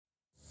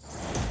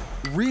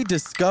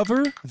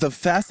Rediscover the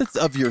facets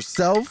of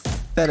yourself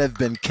that have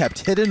been kept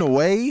hidden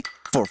away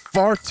for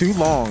far too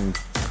long.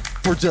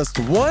 For just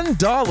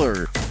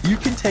 $1, you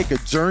can take a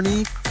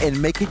journey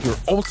and make it your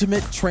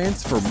ultimate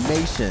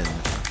transformation.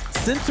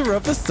 Center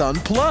of the Sun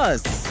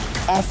Plus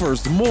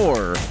offers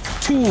more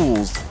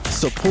tools,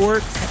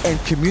 support, and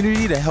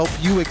community to help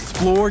you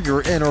explore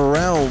your inner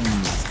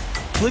realms.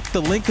 Click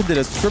the link in the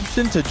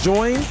description to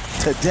join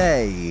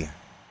today.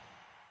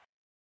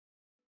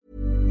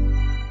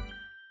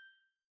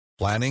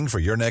 Planning for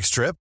your next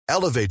trip?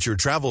 Elevate your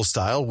travel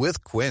style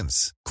with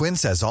Quince.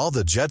 Quince has all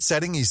the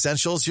jet-setting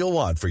essentials you'll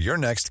want for your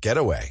next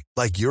getaway,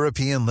 like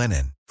European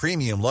linen,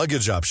 premium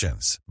luggage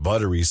options,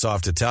 buttery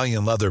soft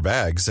Italian leather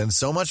bags, and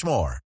so much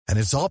more. And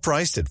it's all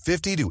priced at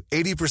 50 to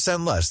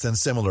 80% less than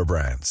similar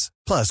brands.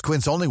 Plus,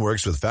 Quince only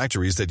works with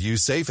factories that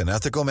use safe and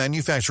ethical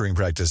manufacturing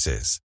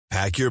practices.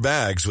 Pack your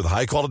bags with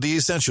high-quality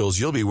essentials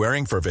you'll be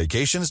wearing for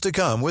vacations to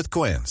come with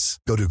Quince.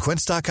 Go to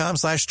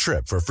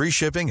quince.com/trip for free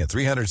shipping and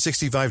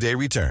 365-day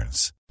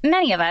returns.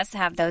 Many of us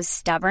have those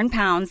stubborn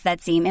pounds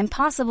that seem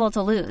impossible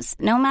to lose,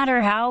 no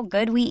matter how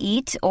good we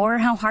eat or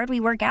how hard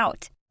we work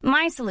out.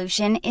 My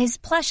solution is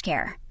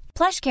PlushCare.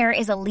 PlushCare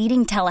is a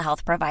leading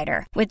telehealth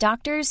provider with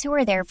doctors who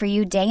are there for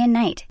you day and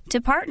night to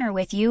partner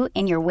with you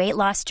in your weight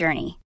loss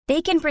journey.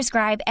 They can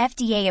prescribe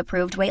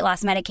FDA-approved weight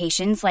loss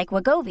medications like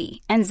Wegovy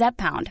and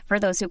Zepbound for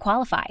those who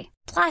qualify.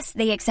 Plus,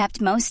 they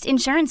accept most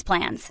insurance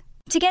plans.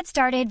 To get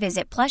started,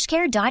 visit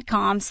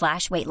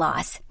plushcare.com/weight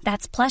loss.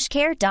 That's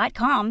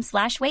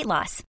plushcare.com/weight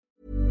loss.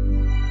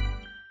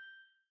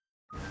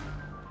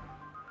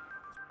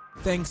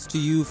 Thanks to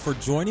you for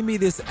joining me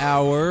this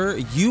hour.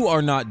 You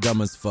are not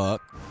dumb as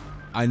fuck.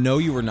 I know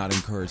you were not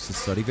encouraged to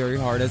study very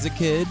hard as a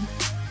kid,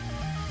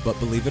 but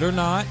believe it or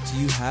not,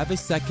 you have a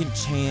second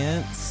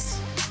chance.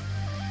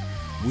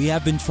 We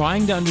have been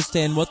trying to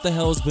understand what the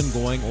hell has been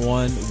going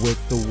on with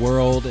the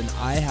world, and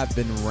I have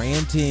been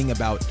ranting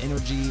about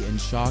energy and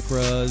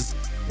chakras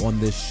on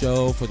this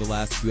show for the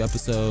last few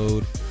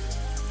episodes,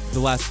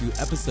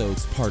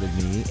 pardon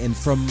me. And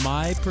from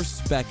my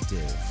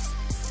perspective,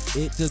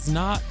 it does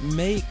not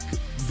make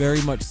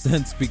very much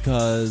sense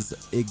because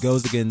it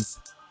goes against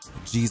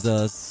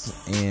Jesus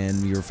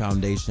and your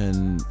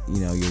foundation,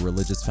 your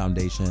religious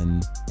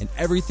foundation, and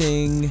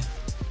everything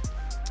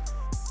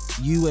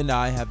you and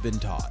I have been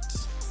taught.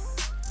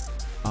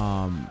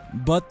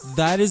 But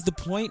that is the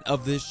point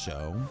of this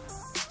show.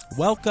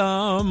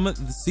 Welcome.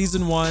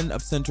 Season 1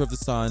 of Center of the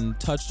Sun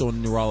touched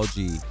on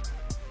neurology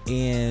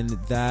and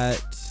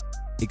that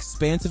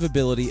expansive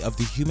ability of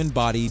the human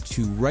body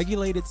to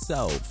regulate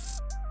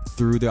itself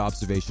through the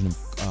observation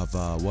of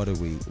what did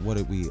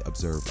we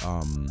observe?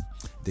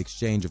 The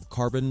exchange of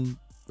carbon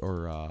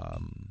or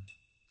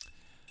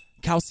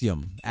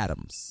calcium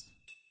atoms.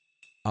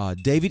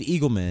 David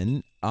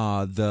Eagleman,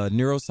 the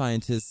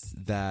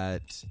neuroscientist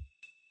that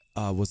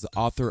was the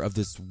author of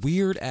this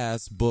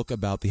weird-ass book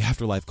about the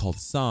afterlife called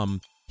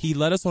Sum, he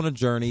led us on a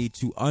journey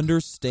to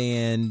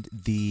understand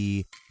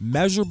the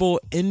measurable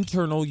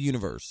internal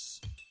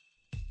universe.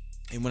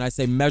 And when I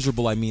say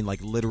measurable, I mean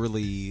like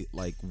literally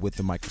like with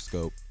the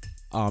microscope,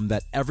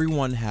 that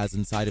everyone has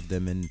inside of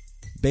them. And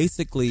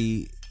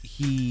basically,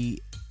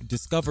 he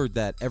discovered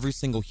that every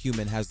single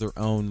human has their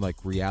own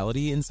like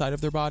reality inside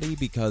of their body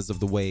because of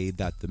the way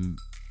that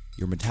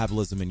your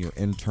metabolism and your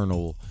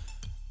internal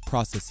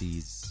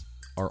processes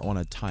are on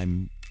a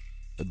time,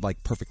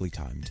 like perfectly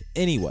timed.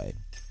 Anyway,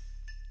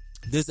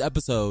 this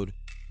episode,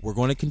 we're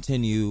going to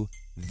continue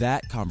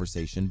that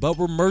conversation, but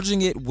we're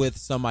merging it with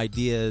some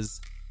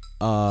ideas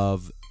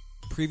of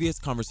previous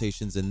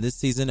conversations in this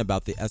season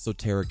about the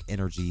esoteric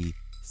energy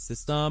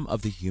system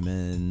of the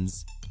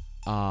humans.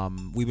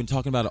 We've been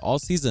talking about it all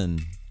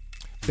season.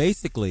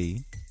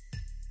 Basically,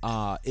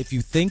 if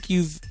you think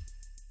you've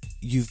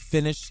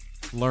finished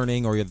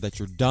learning or that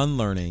you're done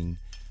learning,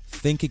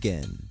 think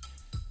again.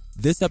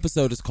 This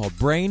episode is called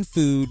Brain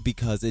Food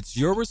because it's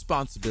your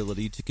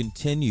responsibility to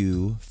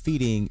continue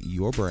feeding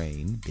your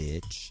brain,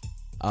 bitch,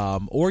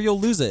 or you'll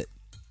lose it.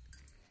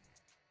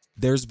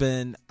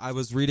 I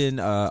was reading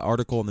an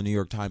article in the New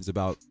York Times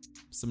about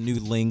some new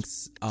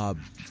links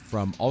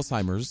from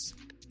Alzheimer's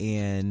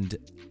and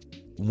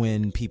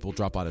when people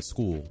drop out of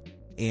school.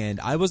 And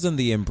I was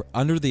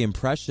under the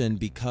impression,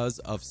 because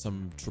of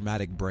some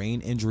traumatic brain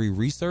injury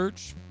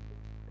research,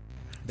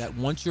 that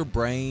once your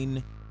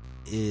brain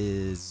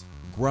is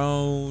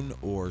grown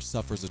or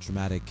suffers a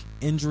traumatic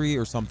injury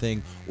or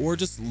something, or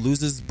just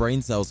loses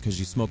brain cells because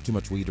you smoke too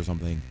much weed or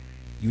something,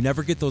 you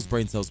never get those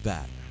brain cells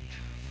back.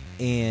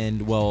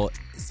 And well,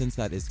 since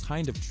that is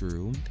kind of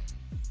true,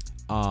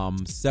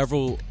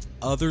 several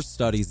other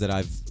studies that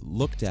I've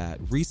looked at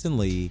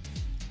recently,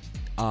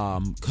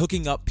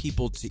 hooking up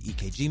people to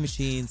EKG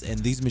machines and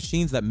these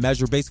machines that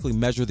basically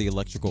measure the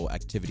electrical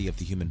activity of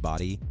the human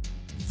body,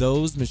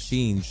 those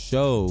machines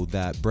show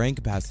that brain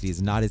capacity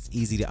is not as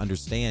easy to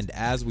understand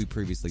as we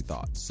previously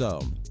thought.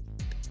 So,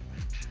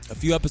 a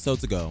few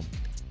episodes ago,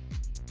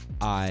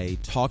 I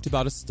talked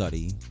about a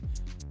study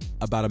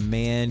about a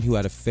man who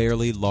had a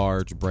fairly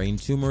large brain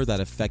tumor that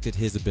affected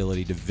his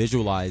ability to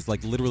visualize,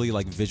 like literally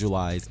like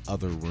visualize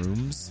other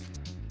rooms.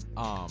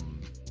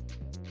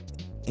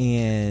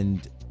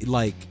 And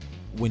like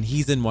when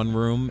he's in one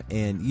room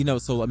and, you know,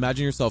 so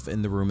imagine yourself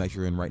in the room that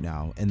you're in right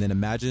now. And then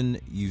imagine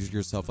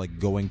yourself like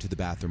going to the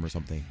bathroom or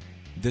something.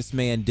 This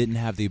man didn't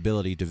have the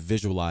ability to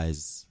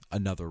visualize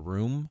another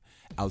room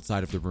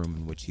outside of the room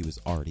in which he was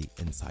already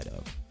inside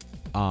of.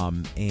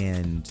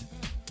 And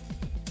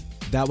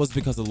that was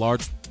because a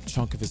large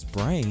chunk of his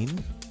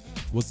brain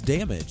was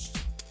damaged.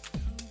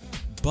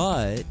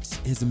 But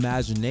his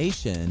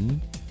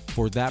imagination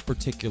for that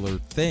particular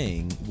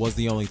thing was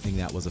the only thing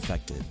that was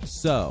affected.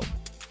 So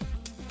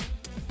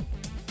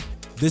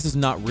this is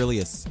not really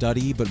a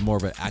study, but more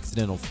of an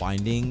accidental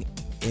finding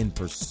in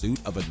pursuit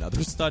of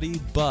another study.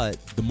 But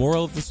the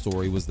moral of the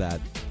story was that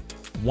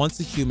once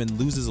a human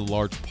loses a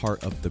large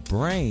part of the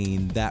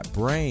brain, that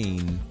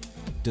brain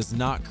does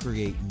not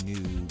create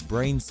new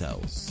brain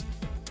cells.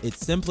 It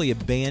simply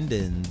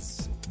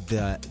abandons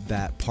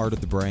that part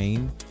of the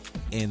brain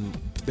and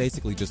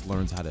basically just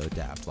learns how to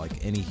adapt,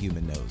 like any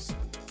human knows.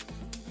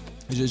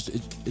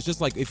 It's just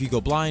like if you go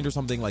blind or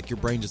something, like your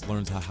brain just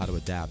learns how to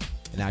adapt,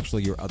 and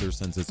actually your other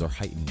senses are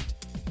heightened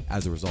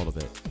as a result of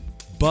it.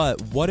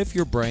 But what if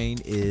your brain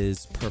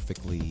is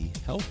perfectly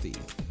healthy?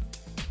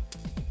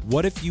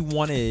 What if you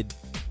wanted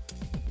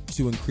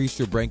to increase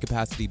your brain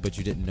capacity, but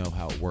you didn't know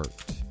how it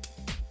worked?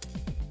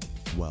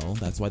 Well,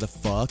 that's why the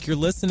fuck you're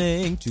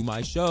listening to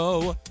my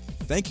show.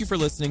 Thank you for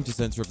listening to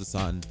Center of the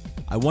Sun.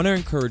 I want to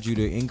encourage you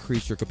to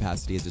increase your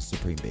capacity as a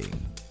supreme being,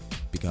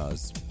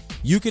 because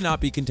you cannot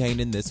be contained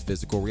in this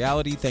physical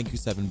reality. Thank you,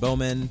 Seven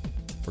Bowman,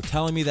 for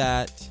telling me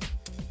that.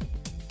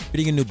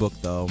 Reading a new book,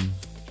 though,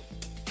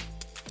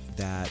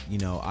 that, you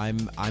know,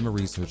 I'm a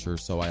researcher,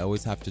 so I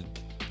always have to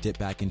dip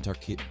back into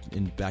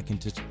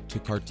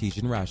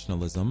Cartesian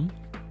rationalism.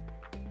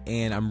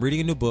 And I'm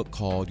reading a new book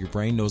called Your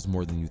Brain Knows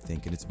More Than You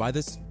Think. And it's by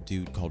this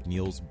dude called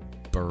Niels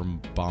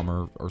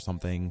Birnbaum or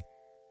something.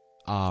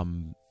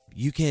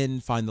 You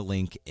can find the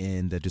link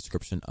in the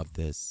description of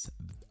this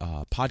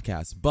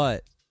podcast.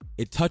 But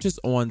it touches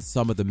on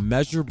some of the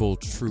measurable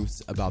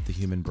truths about the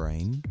human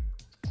brain.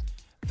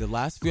 The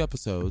last few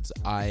episodes,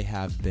 I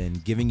have been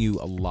giving you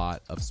a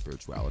lot of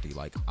spirituality.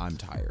 Like, I'm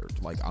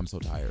tired. Like, I'm so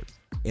tired.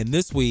 And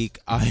this week,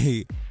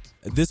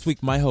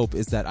 my hope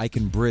is that I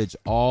can bridge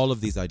all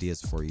of these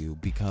ideas for you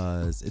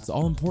because it's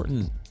all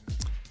important.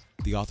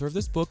 The author of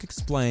this book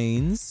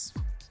explains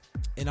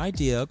an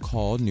idea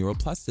called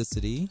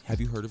neuroplasticity. Have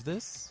you heard of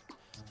this?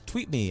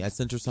 Tweet me at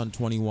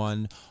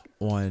CenterSun21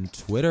 on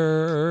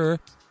Twitter.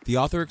 The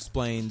author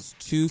explains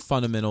two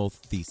fundamental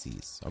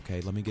theses.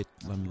 Okay, let me get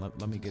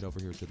over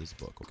here to this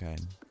book. Okay,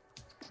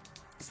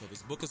 so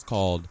this book is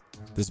called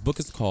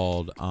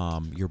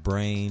Your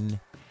Brain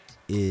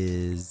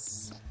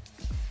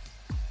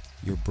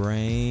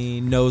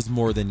Knows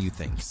More Than You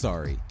Think.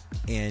 Sorry.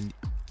 And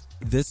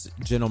this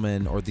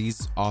gentleman or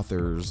these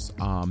authors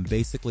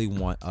basically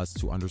want us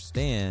to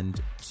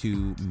understand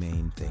two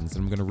main things.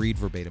 And I'm going to read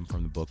verbatim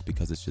from the book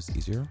because it's just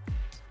easier.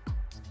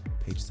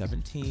 Page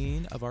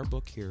 17 of our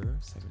book here.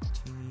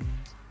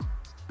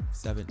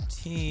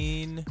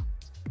 17.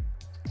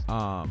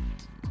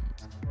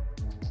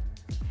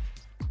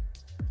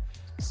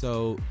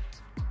 So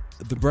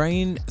the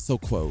brain,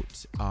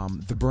 quote,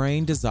 the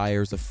brain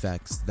desires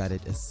effects that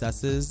it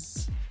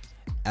assesses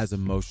as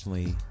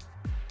emotionally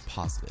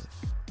positive,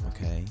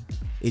 okay?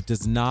 It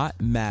does not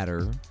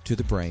matter to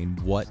the brain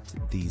what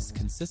these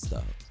consist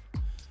of.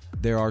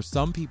 There are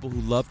some people who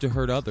love to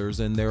hurt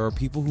others, and there are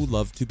people who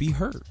love to be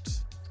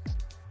hurt.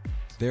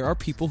 There are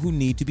people who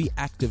need to be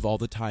active all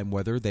the time,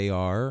 whether they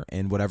are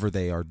and whatever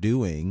they are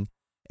doing,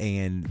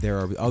 and there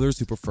are others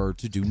who prefer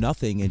to do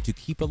nothing and to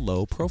keep a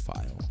low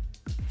profile.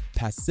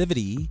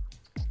 Passivity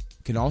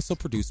can also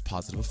produce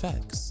positive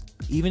effects,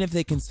 even if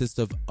they consist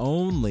of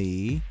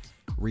only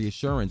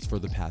reassurance for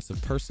the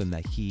passive person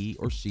that he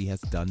or she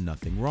has done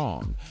nothing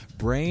wrong.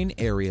 Brain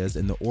areas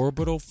in the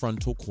orbital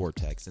frontal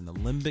cortex and the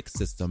limbic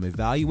system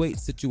evaluate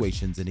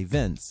situations and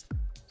events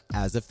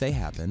as if they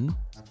happen,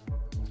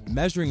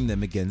 measuring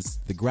them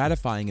against the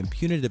gratifying and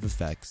punitive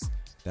effects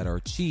that are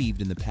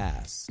achieved in the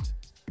past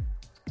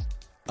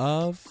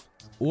of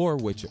or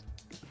which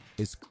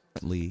is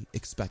currently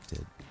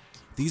expected.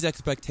 These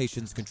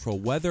expectations control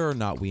whether or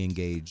not we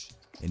engage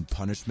in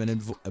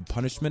punishment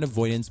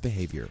avoidance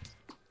behavior.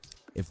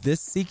 If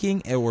this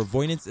seeking or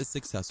avoidance is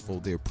successful,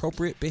 the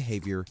appropriate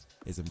behavior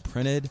is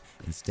imprinted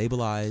and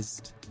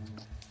stabilized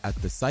at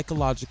the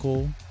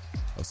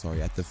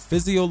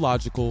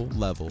physiological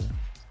level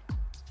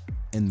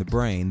in the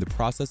brain. The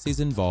processes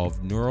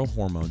involve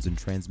neurohormones and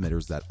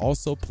transmitters that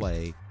also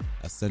play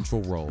a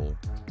central role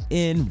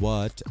in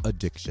what?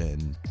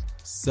 Addiction.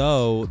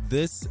 So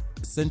this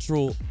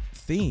central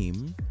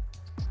theme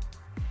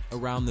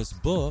around this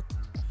book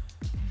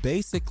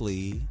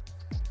basically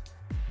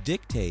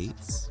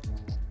dictates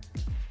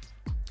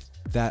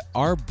that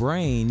our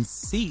brain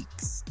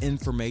seeks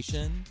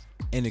information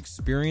and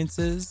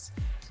experiences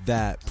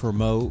that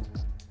promote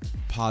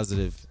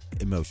positive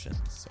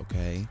emotions,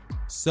 okay?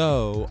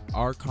 So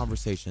our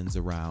conversations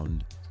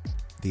around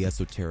the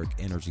esoteric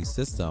energy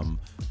system,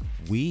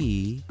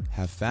 we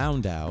have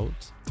found out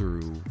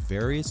through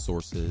various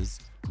sources,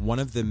 one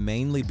of them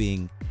mainly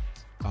being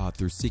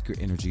through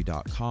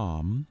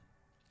secretenergy.com,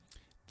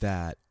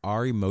 that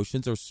our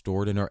emotions are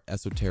stored in our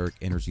esoteric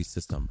energy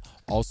system,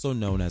 also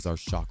known as our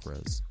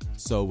chakras.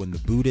 So when the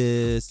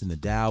Buddhists and the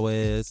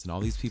Taoists and all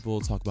these people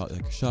talk about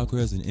like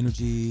chakras and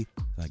energy,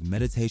 like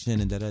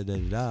meditation and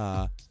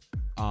da-da-da-da-da,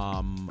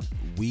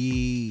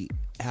 we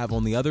have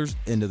on the other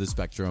end of the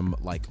spectrum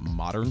like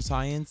modern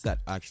science that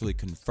actually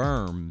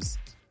confirms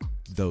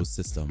those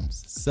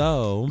systems.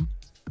 So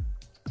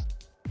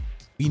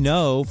we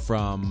know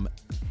from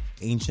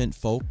ancient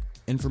folk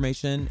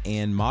information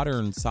and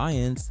modern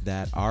science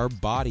that our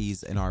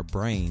bodies and our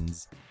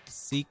brains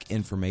seek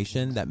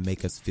information that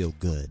make us feel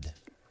good.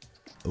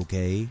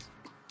 Okay?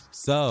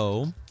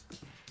 So,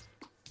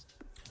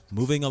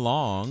 moving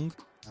along,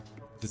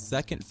 the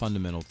second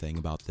fundamental thing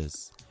about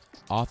this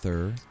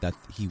author that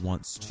he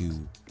wants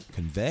to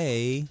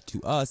convey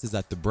to us is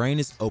that the brain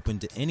is open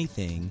to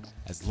anything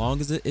as long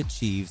as it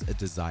achieves a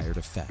desired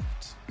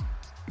effect.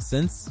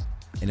 Since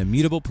an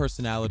immutable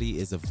personality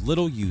is of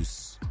little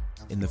use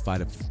in the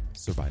fight of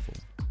survival,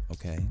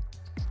 okay?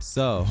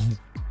 So,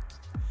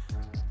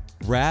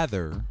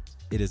 rather,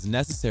 it is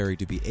necessary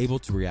to be able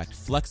to react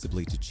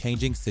flexibly to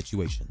changing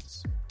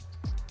situations.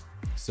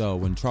 So,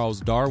 when Charles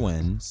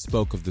Darwin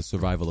spoke of the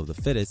survival of the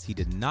fittest, he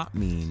did not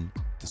mean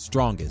the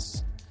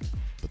strongest,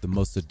 but the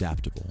most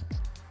adaptable.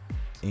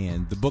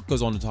 And the book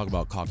goes on to talk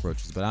about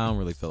cockroaches, but I don't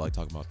really feel like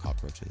talking about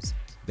cockroaches.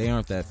 They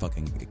aren't that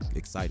fucking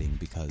exciting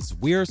because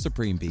we're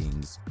supreme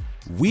beings.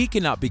 We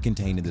cannot be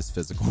contained in this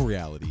physical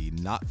reality,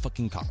 not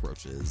fucking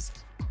cockroaches.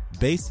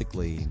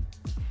 Basically,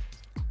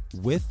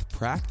 with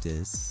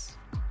practice,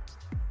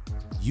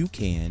 you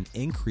can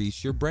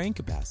increase your brain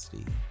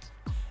capacity.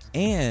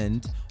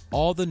 And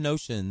all the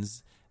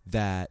notions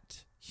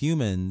that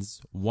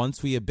humans,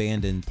 once we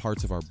abandon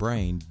parts of our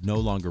brain, no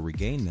longer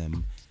regain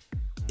them,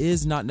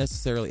 is not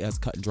necessarily as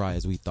cut and dry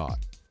as we thought.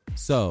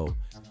 So,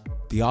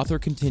 the author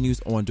continues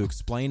on to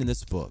explain in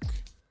this book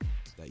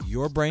that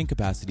your brain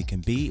capacity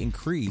can be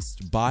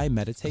increased by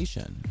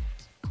meditation.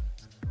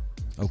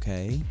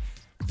 Okay?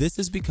 This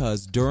is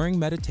because during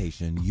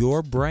meditation,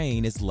 your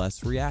brain is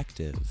less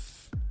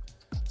reactive.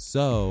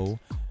 So,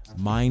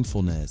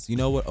 mindfulness. You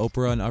know what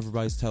Oprah and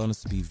everybody's telling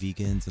us to be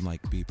vegans and like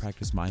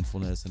practice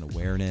mindfulness and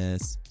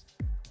awareness.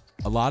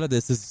 A lot of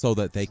this is so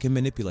that they can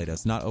manipulate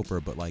us. Not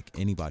Oprah, but like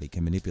anybody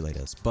can manipulate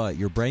us. But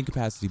your brain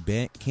capacity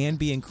can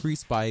be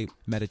increased by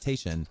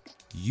meditation.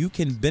 You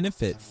can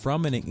benefit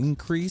from an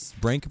increased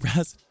brain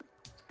capacity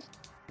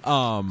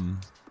in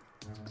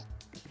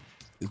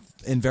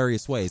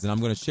various ways. And I'm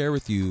going to share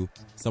with you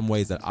some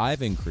ways that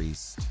I've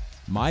increased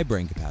my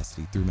brain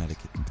capacity through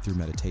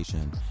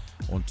meditation.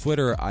 On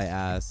Twitter, I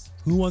asked,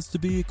 who wants to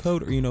be a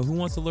coder? Who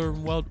wants to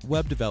learn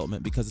web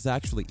development? Because it's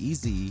actually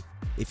easy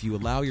if you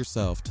allow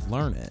yourself to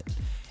learn it.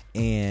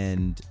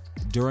 And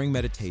during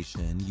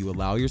meditation, you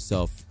allow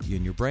yourself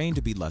and your brain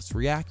to be less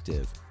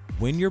reactive.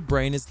 When your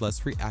brain is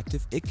less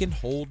reactive, it can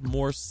hold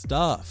more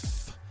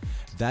stuff.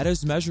 That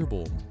is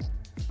measurable.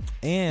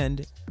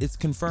 And it's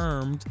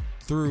confirmed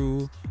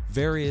through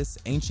various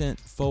ancient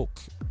folk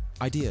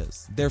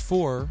ideas.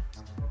 Therefore,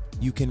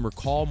 you can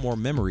recall more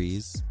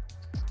memories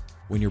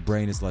when your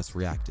brain is less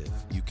reactive.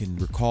 You can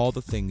recall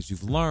the things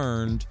you've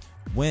learned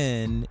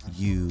when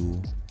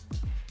you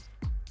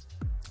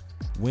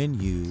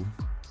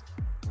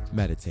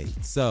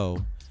meditate.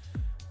 So,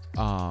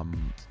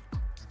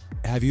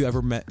 have you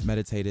ever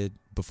meditated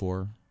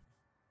before?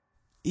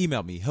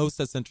 Email me,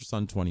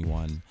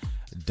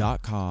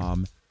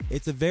 host@centersun21.com.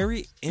 It's a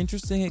very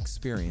interesting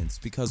experience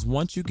because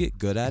once you get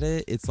good at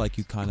it, it's like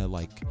you kind of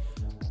like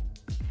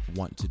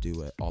want to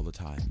do it all the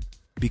time.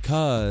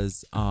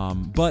 Because,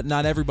 but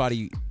not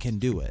everybody can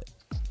do it.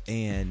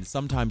 And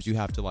sometimes you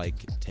have to like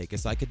take a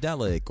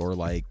psychedelic or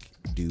like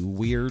do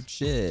weird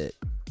shit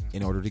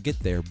in order to get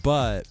there.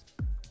 But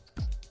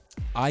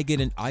I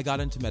got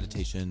into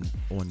meditation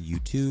on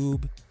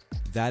YouTube.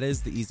 That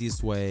is the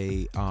easiest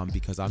way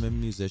because I'm a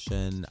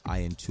musician.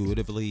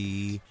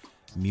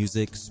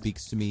 Music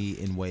speaks to me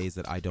in ways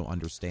that I don't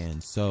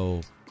understand.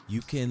 So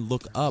you can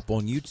look up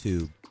on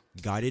YouTube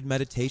guided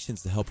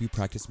meditations to help you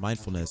practice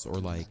mindfulness, or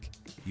like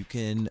you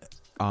can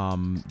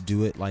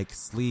do it like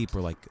sleep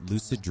or like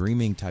lucid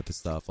dreaming type of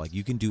stuff. Like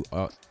you can do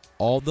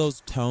all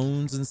those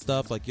tones and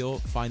stuff. Like you'll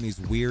find these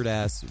weird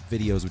ass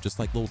videos with just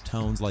like little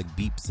tones like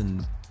beeps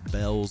and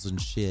bells and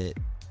shit,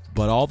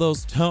 but all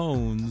those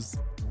tones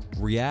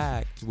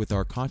react with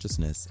our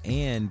consciousness.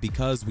 And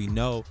because we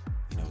know,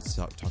 it's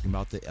talking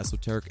about the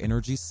esoteric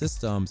energy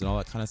systems and all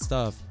that kind of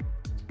stuff,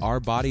 our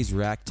bodies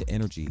react to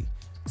energy.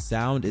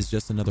 Sound is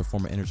just another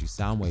form of energy.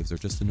 Sound waves are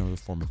just another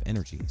form of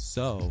energy.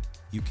 So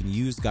you can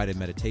use guided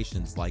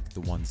meditations like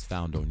the ones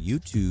found on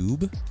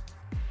YouTube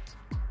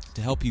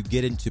to help you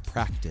get into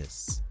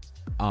practice.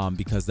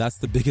 Because that's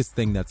the biggest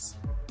thing, that's,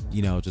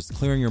 just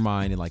clearing your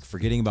mind and like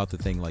forgetting about the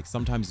thing. Like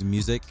sometimes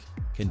music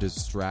can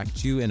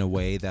distract you in a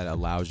way that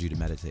allows you to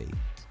meditate.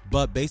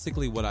 But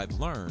basically what I've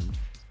learned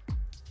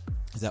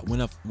is that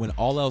when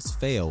all else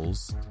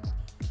fails,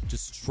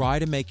 just try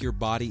to make your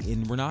body,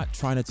 and we're not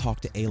trying to talk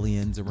to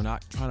aliens, or we're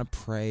not trying to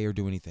pray or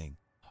do anything.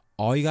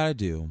 All you got to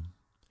do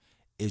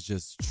is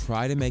just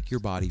try to make your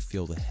body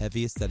feel the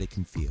heaviest that it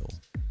can feel.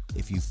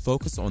 If you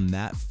focus on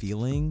that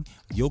feeling,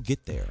 you'll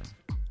get there.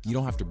 You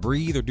don't have to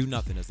breathe or do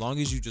nothing. As long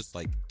as you just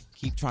like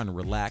keep trying to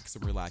relax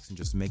and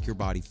just make your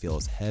body feel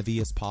as heavy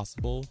as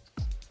possible.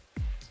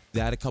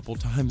 That a couple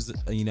times,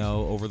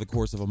 over the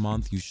course of a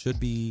month, you should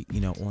be,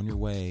 on your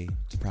way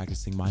to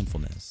practicing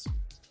mindfulness.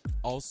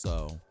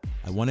 Also,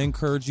 I want to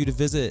encourage you to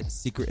visit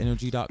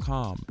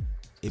secretenergy.com.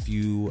 If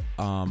you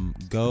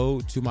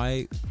go to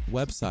my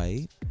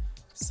website,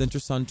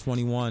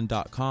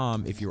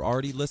 centersun21.com, if you're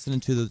already listening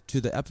to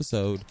the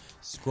episode,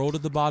 scroll to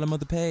the bottom of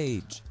the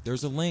page.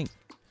 There's a link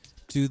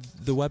to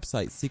the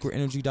website,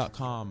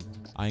 secretenergy.com.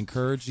 I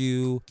encourage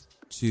you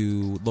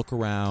to look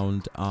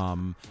around.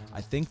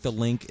 I think the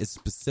link is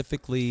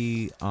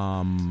specifically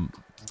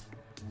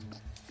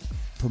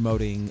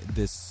promoting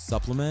this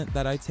supplement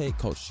that I take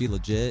called She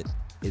Legit.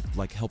 It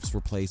like helps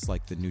replace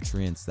like the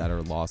nutrients that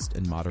are lost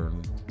in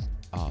modern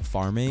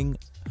farming.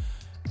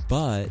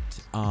 But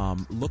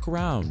look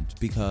around,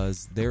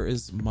 because there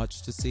is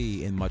much to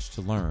see and much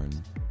to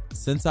learn.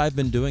 Since I've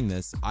been doing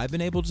this, I've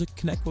been able to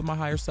connect with my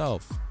higher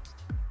self.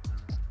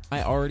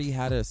 I already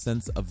had a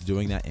sense of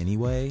doing that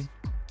anyway,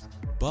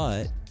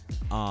 but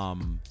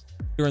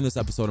during this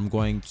episode, I'm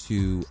going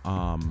to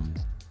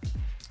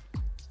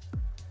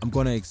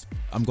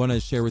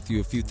share with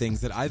you a few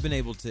things that I've been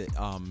able to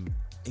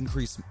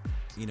increase,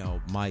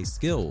 my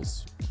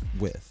skills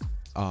with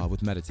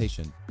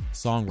meditation,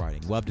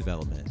 songwriting, web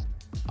development,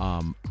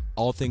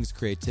 all things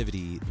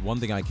creativity. One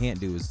thing I can't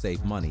do is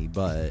save money,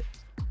 but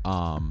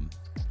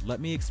let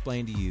me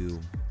explain to you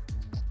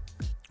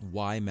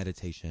why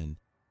meditation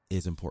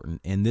is important.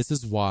 And this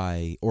is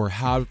why, or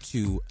how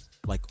to,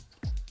 like,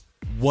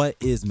 what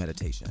is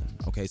meditation?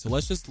 Okay, so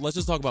let's just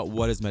talk about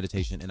what is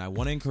meditation. And I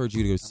want to encourage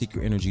you to go to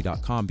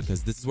secretenergy.com,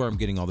 because this is where I'm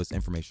getting all this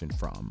information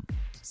from.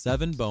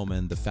 Seven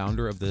Bowman, the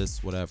founder of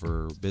this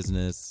whatever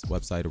business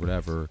website or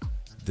whatever,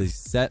 the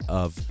set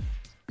of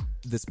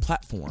this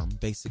platform,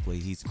 basically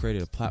he's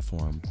created a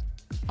platform.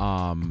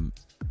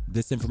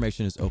 This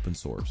information is open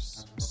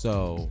source.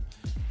 So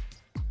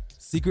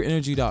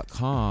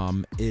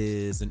secretenergy.com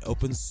is an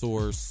open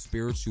source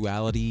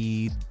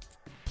spirituality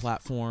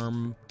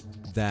platform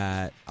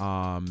that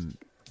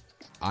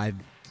I've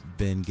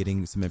been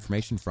getting some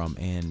information from.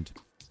 And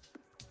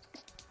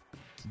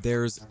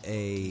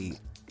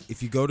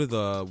if you go to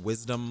the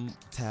wisdom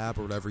tab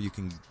or whatever, you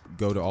can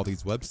go to all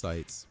these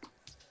websites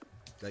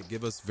that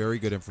give us very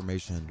good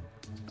information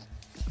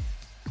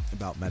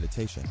about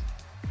meditation.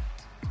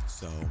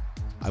 So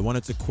I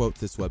wanted to quote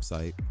this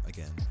website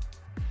again.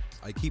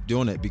 I keep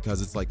doing it because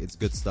it's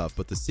good stuff.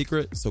 But the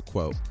secret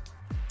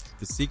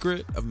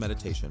of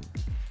meditation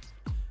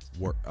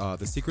work.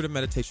 The secret of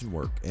meditation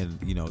work, and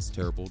it's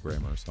terrible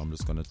grammar, so I'm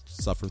just going to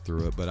suffer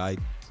through it. But I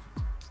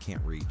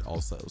can't read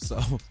also,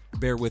 so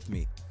bear with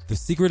me. The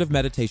secret of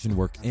meditation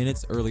work in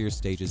its earlier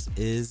stages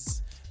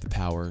is the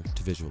power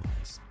to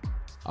visualize.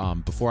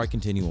 Before I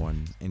continue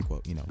on, end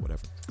quote,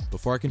 whatever.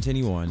 Before I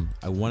continue on,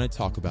 I want to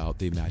talk about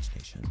the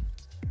imagination.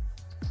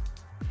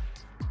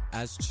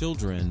 As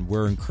children,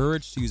 we're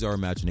encouraged to use our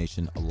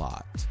imagination a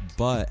lot,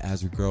 but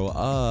as we grow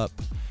up,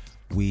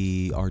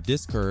 we are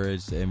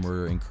discouraged, and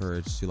we're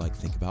encouraged to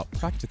think about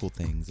practical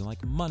things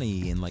and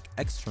money and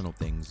external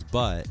things.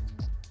 But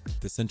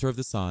the Center of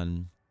the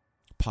Sun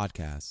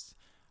podcast,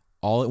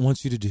 all it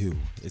wants you to do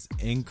is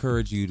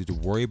encourage you to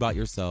worry about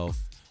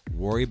yourself,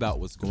 worry about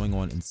what's going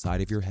on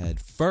inside of your head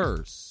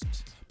first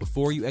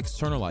before you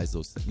externalize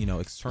those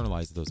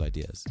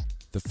ideas.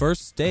 The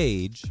first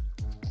stage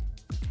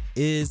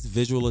is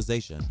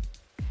visualization.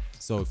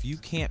 So if you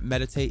can't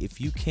meditate, if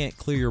you can't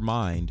clear your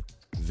mind,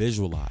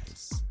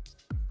 visualize.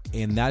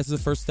 And that is the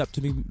first step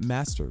to be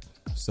mastered.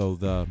 So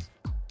the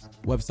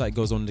website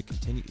goes on to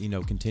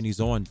continues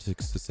on to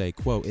say,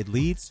 quote, it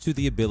leads to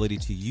the ability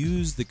to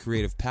use the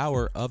creative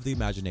power of the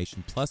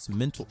imagination plus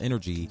mental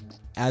energy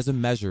as a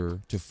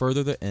measure to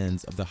further the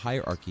ends of the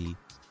hierarchy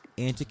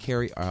and to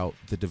carry out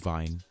the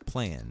divine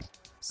plan.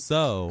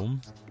 So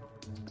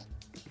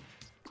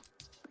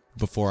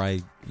before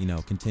I,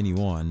 continue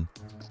on,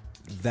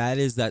 that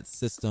is that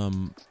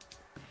system,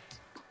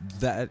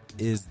 that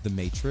is the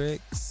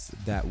matrix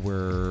that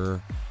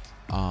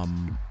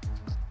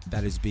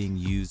that is being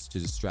used to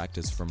distract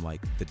us from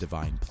the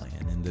divine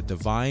plan. And the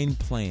divine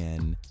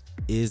plan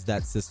is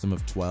that system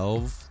of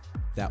 12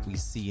 that we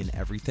see in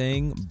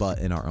everything but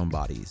in our own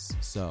bodies.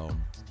 So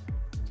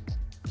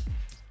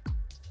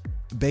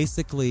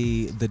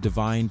basically, the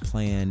divine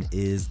plan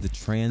is the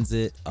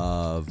transit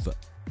of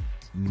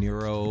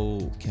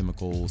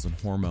neurochemicals and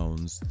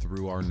hormones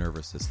through our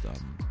nervous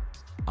system.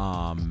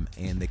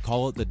 And they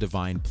call it the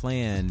divine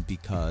plan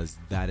because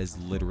that is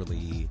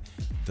literally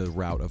the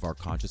route of our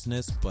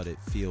consciousness, but it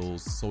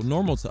feels so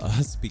normal to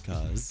us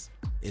because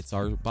it's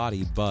our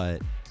body.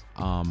 But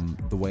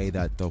the way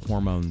that the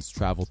hormones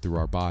travel through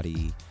our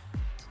body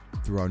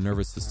through our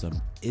nervous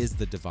system is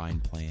the divine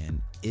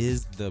plan,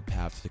 is the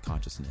path to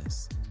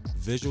consciousness.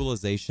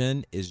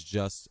 Visualization is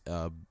just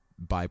a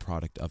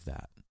byproduct of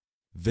that.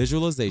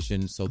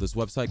 Visualization, so this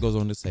website goes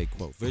on to say,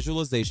 quote,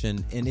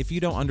 visualization, and if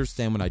you don't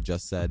understand what I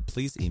just said,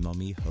 please email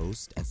me,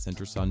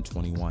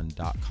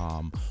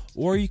 host@centersun21.com,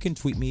 or you can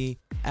tweet me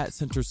at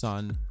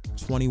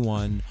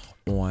centersun21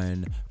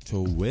 on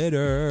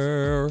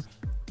Twitter.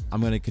 I'm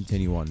going to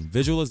continue on.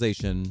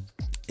 Visualization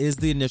is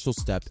the initial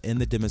step in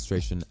the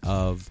demonstration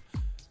of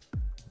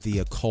the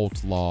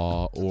occult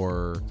law,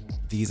 or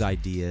these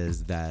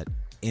ideas that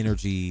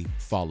energy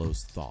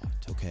follows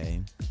thought,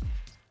 okay?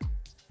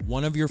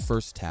 One of your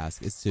first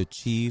tasks is to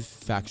achieve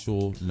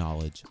factual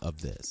knowledge of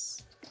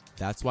this.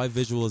 That's why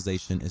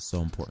visualization is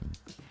so important.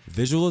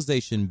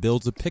 Visualization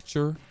builds a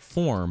picture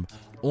form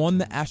on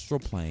the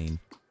astral plane,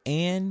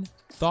 and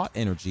thought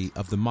energy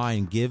of the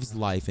mind gives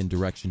life and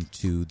direction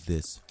to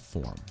this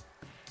form.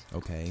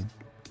 Okay?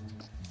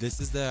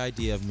 This is the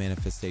idea of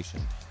manifestation.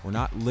 We're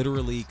not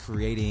literally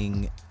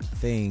creating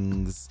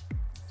things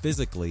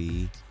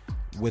physically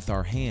with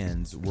our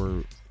hands.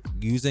 We're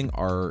using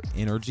our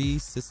energy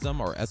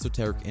system, our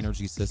esoteric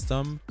energy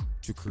system,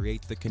 to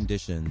create the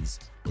conditions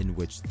in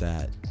which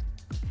that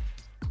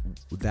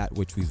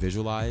which we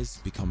visualize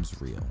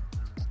becomes real.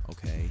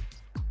 Okay?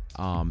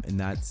 And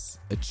that's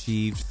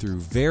achieved through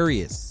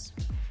various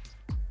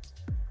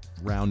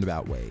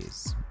roundabout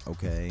ways.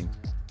 Okay?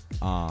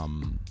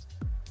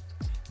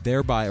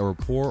 Thereby, a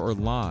rapport or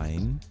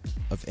line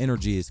of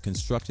energy is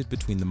constructed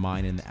between the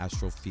mind and the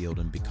astral field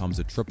and becomes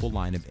a triple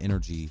line of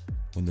energy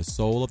when the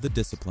soul of the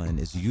discipline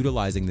is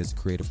utilizing this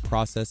creative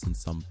process in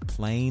some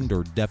planed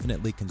or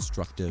definitely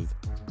constructive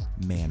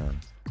manner.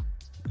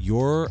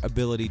 Your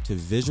ability to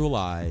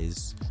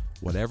visualize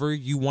whatever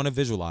you want to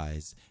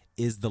visualize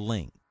is the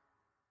link.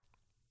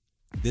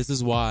 This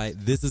is why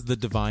this is the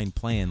divine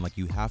plan. Like,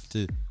 you have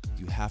to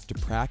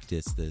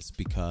practice this,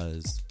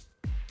 because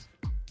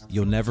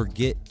you'll never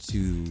get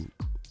to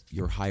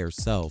your higher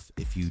self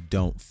if you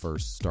don't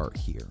first start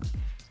here.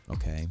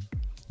 Okay?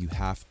 You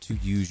have to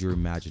use your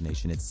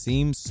imagination. It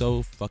seems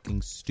so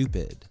fucking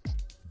stupid,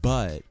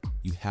 but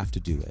you have to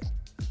do it.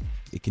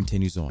 It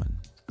continues on.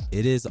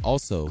 It is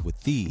also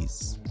with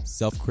these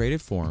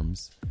self-created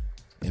forms,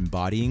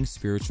 embodying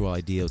spiritual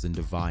ideals and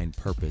divine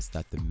purpose,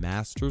 that the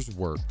master's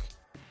work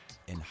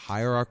and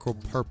hierarchical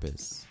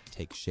purpose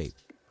take shape.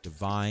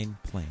 Divine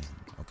plan,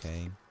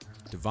 okay?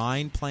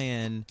 Divine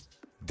plan,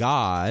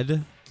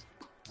 God,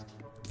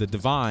 the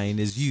divine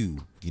is you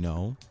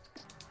know?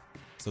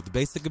 So the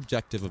basic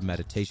objective of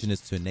meditation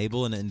is to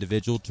enable an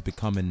individual to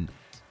become an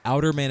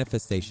outer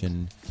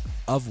manifestation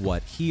of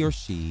what he or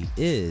she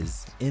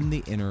is in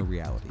the inner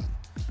reality.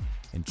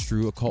 And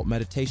true occult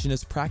meditation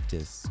is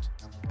practiced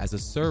as a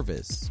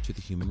service to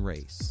the human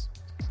race.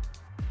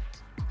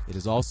 It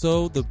is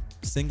also the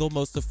single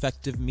most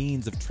effective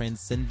means of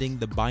transcending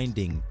the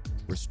binding,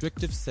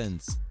 restrictive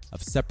sense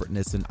of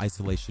separateness and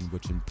isolation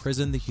which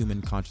imprison the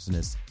human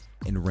consciousness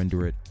and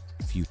render it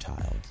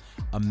futile.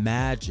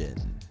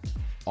 Imagine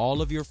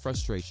all of your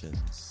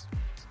frustrations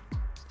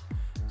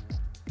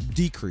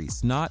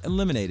decrease, not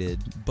eliminated,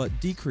 but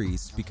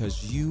decrease,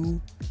 because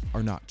you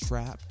are not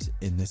trapped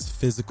in this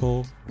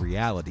physical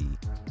reality.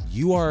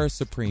 You are a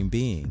supreme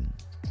being.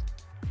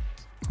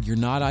 You're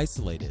not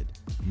isolated.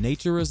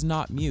 Nature is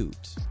not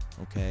mute,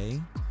 okay?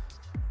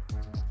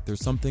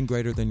 There's something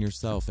greater than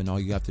yourself, and all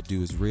you have to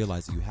do is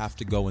realize that you have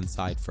to go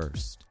inside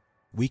first.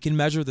 We can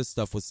measure this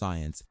stuff with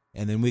science,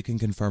 and then we can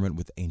confirm it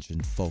with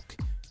ancient folk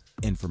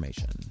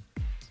information,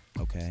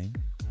 okay?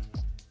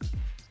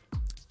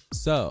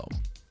 So,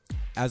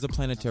 as a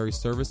planetary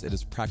service, it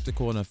is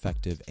practical and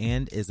effective,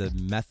 and is a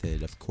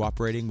method of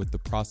cooperating with the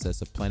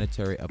process of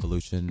planetary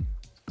evolution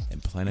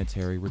and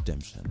planetary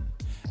redemption.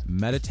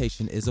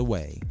 Meditation is a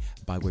way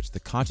by which the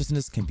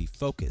consciousness can be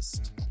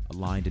focused,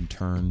 aligned, and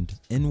turned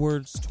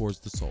inwards towards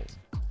the soul.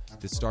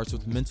 This starts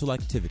with mental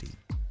activity,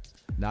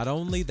 not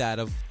only that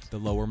of the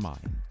lower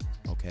mind,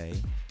 okay?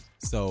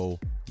 So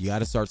you got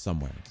to start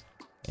somewhere.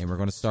 And we're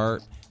going to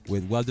start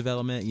with web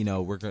development.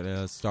 We're going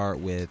to start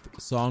with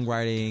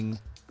songwriting,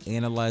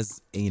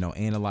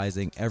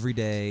 analyzing every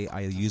day.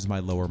 I use my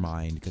lower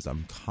mind because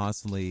I'm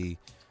constantly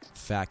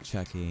fact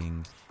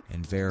checking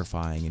and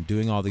verifying and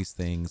doing all these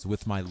things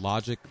with my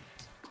logic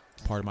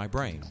part of my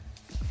brain.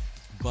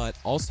 But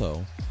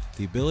also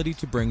the ability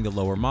to bring the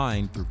lower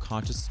mind through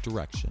conscious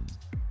direction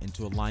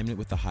into alignment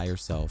with the higher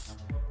self,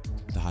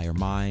 the higher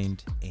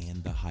mind,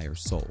 and the higher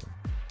soul.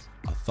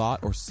 A thought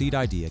or seed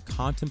idea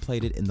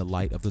contemplated in the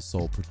light of the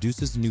soul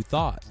produces new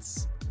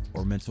thoughts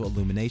or mental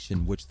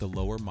illumination, which the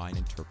lower mind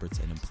interprets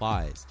and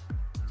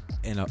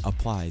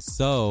applies.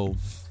 So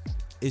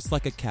it's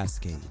like a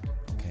cascade,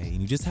 okay?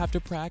 And you just have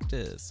to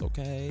practice,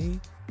 okay?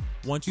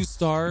 Once you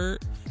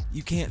start,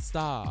 you can't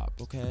stop,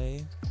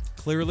 okay?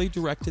 Clearly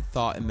directed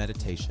thought and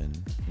meditation,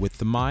 with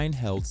the mind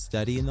held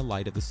steady in the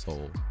light of the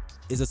soul,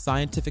 is a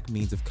scientific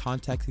means of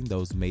contacting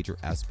those major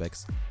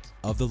aspects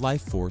of the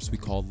life force we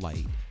call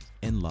light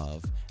and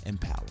love and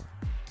power.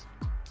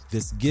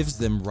 This gives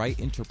them right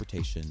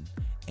interpretation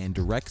and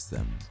directs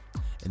them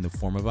in the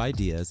form of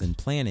ideas and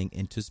planning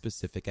into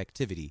specific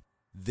activity.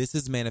 This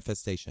is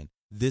manifestation.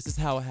 This is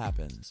how it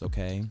happens,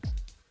 okay?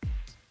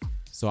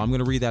 So I'm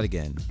going to read that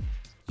again.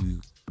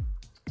 You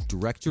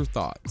direct your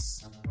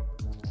thoughts.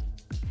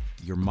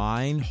 Your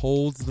mind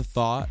holds the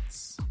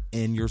thoughts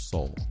in your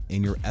soul,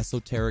 in your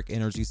esoteric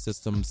energy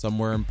system.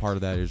 Somewhere in part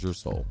of that is your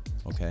soul,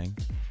 okay?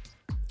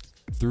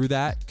 Through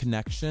that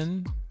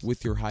connection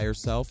with your higher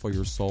self or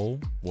your soul,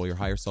 well, your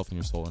higher self and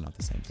your soul are not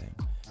the same thing.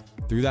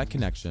 Through that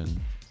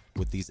connection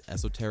with this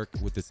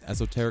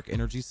esoteric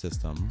energy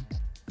system,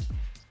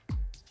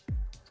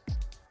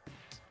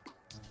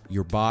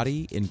 your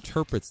body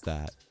interprets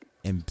that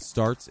and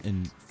starts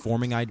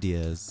forming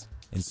ideas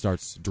and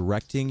starts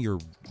directing your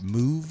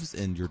moves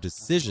and your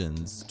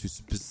decisions to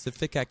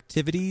specific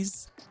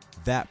activities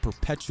that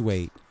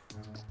perpetuate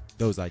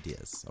those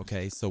ideas,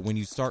 okay? So when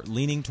you start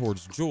leaning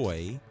towards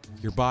joy,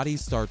 your body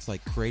starts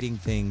like creating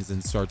things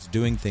and starts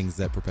doing things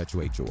that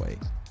perpetuate joy.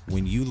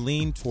 When you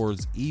lean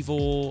towards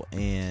evil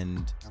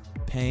and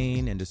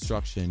pain and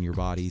destruction, your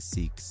body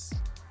seeks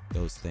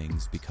those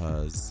things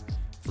because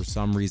for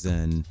some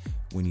reason,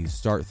 when you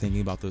start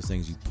thinking about those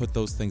things, you put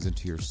those things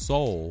into your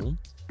soul,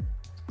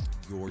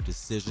 your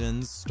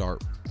decisions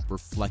start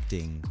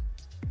reflecting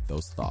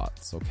those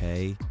thoughts,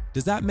 okay?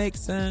 Does that make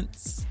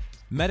sense?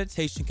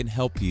 Meditation can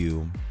help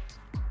you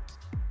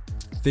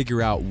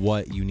figure out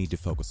what you need to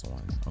focus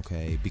on,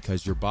 okay?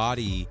 Because your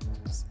body,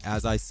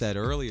 as I said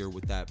earlier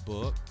with that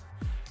book,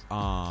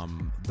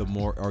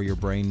 your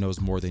brain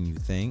knows more than you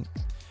think.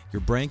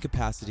 Your brain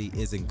capacity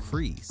is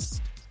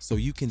increased, so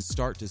you can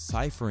start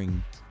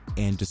deciphering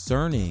and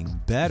discerning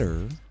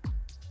better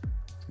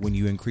when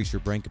you increase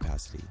your brain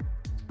capacity.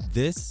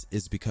 This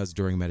is because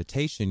during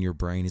meditation, your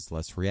brain is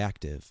less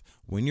reactive.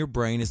 When your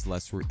brain is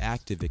less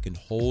reactive, it can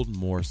hold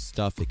more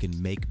stuff. It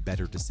can make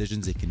better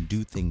decisions. It can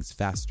do things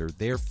faster.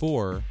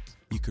 Therefore,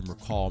 you can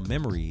recall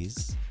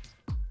memories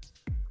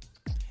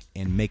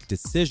and make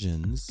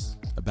decisions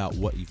about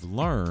what you've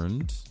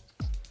learned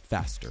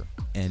faster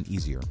and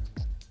easier.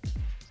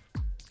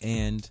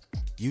 And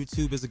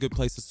YouTube is a good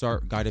place to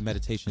start. Guided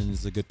meditation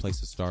is a good place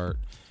to start.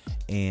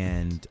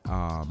 And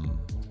I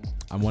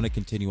want to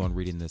continue on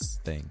reading this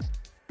thing.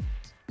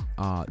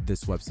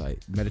 This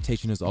website.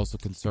 Meditation is also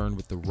concerned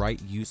with the right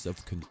use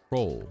of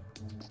control.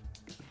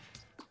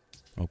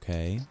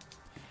 Okay.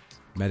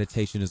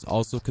 Meditation is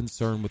also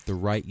concerned with the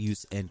right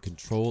use and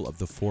control of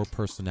the 4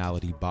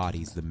 personality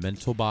bodies: the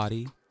mental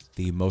body,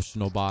 the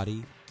emotional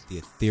body, the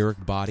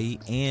etheric body,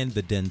 and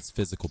the dense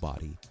physical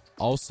body.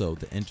 Also,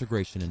 the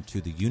integration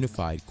into the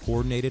unified,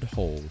 coordinated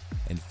whole,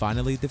 and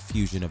finally the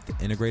fusion of the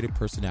integrated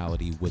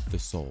personality with the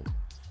soul.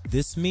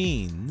 This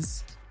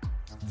is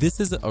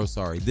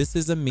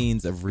a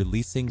means of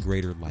releasing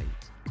greater light.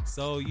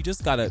 So you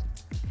just gotta,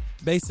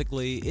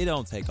 basically, it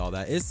don't take all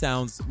that. It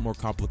sounds more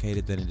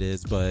complicated than it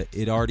is, but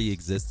it already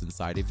exists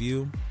inside of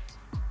you.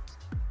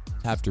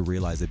 Have to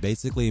realize it.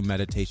 Basically,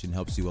 meditation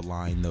helps you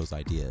align those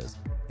ideas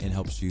and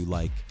helps you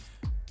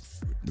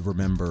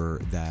remember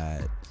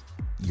that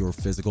your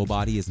physical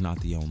body is not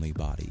the only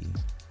body.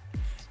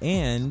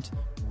 And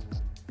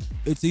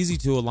it's easy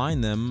to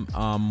align them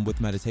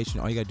with meditation.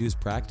 All you gotta do is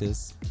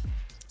practice.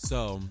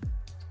 So,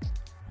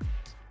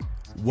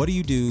 what do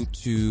you do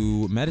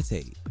to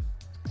meditate?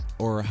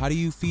 Or how do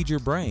you feed your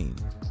brain?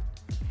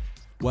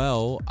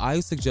 Well,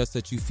 I suggest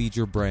that you feed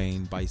your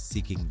brain by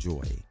seeking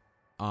joy.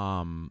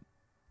 And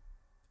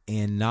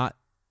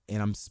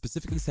I'm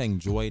specifically saying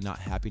joy, not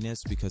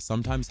happiness, because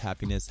sometimes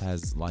happiness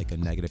has like a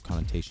negative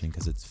connotation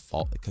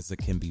because it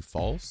can be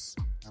false.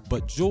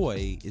 But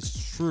joy is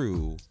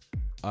true,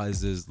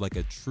 is like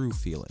a true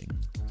feeling.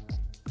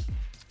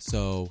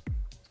 So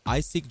I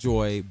seek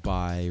joy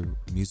by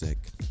music.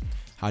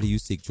 How do you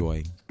seek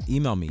joy?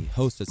 Email me,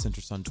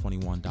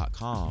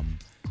 host@centersun21.com.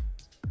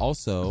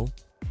 Also,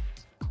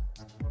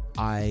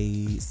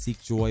 I seek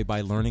joy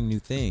by learning new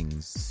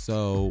things.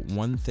 So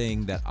one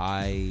thing that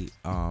I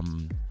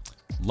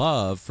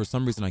love, for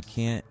some reason I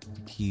can't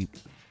keep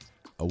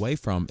away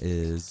from,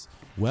 is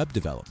web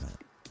development.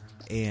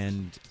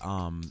 And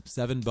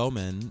Seven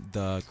Bowman,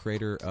 the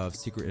creator of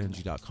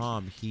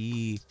secretenergy.com,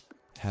 he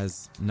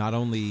has not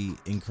only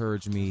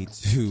encouraged me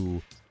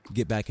to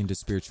get back into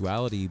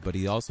spirituality, but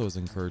he also has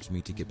encouraged me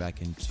to get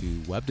back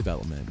into web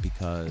development,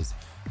 because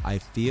I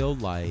feel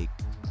like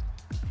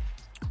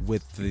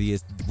with the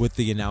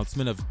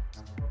announcement of,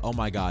 oh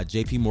my God,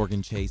 JP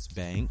Morgan Chase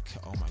Bank,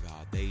 oh my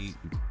God, they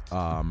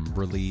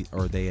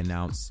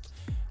announced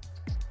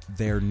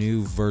their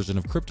new version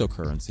of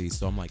cryptocurrency.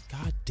 So I'm like,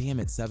 God damn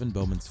it, Seven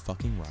Bowman's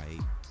fucking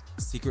right.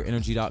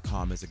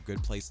 Secretenergy.com is a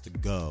good place to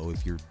go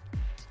if you're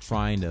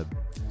trying to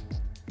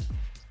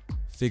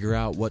figure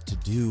out what to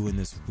do in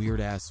this weird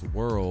ass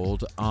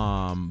world.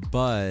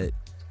 But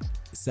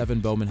Seven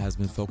Bowman has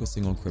been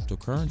focusing on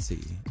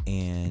cryptocurrency,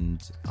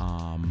 and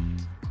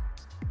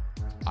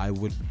I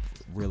would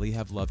really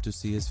have loved to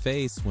see his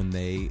face when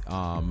they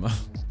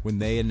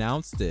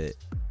announced it.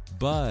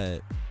 But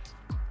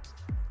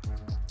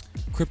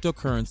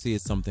cryptocurrency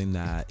is something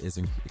that is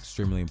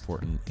extremely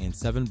important, and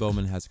Seven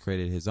Bowman has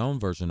created his own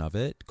version of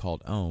it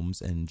called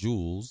Ohms and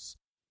Joules.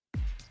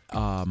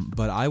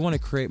 but I want to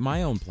create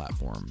my own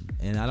platform,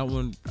 and I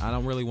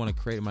don't really want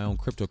to create my own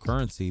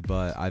cryptocurrency,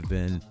 but I've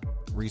been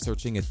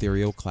researching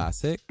Ethereum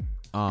Classic,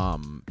 a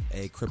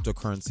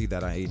cryptocurrency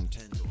that I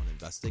intend on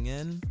investing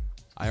in.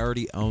 I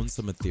already own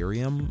some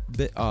Ethereum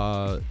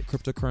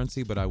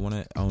cryptocurrency, but I want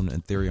to own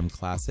Ethereum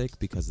Classic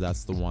because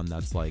that's the one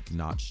that's like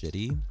not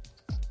shitty.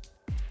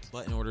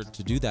 But in order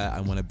to do that,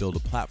 I want to build a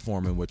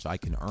platform in which I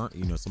can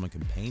earn, someone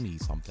can pay me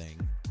something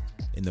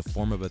in the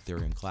form of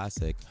Ethereum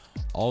Classic.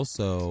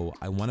 Also,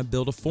 I want to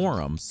build a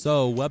forum.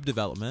 So web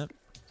development.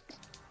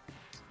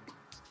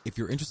 If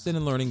you're interested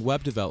in learning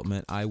web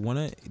development, I want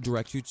to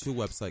direct you to a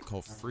website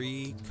called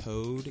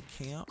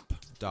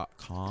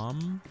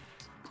freecodecamp.com.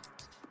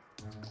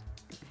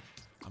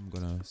 I'm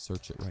going to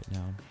search it right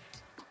now.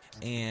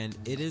 And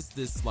it is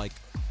this like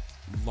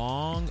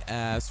long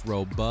ass,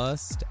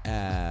 robust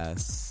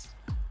ass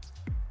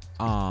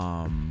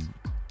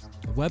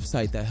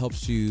website that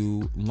helps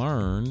you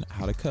learn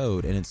how to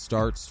code. And it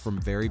starts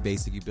from very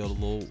basic. You build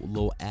a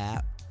little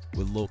app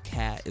with a little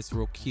cat. It's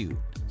real cute.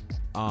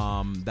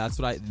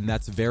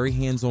 That's very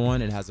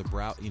hands-on. It has a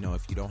browser.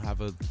 If you don't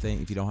have a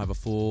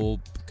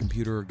full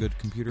computer or good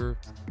computer,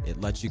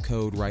 it lets you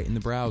code right in the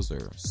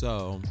browser.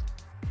 So,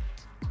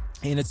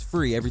 and it's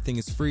free. Everything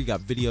is free. Got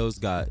videos,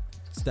 got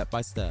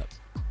step-by-step.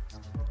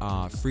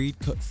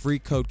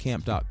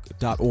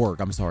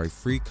 Freecodecamp.org. I'm sorry,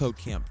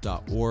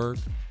 freecodecamp.org.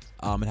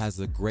 It has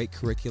a great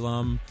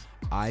curriculum.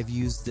 I've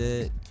used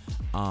it.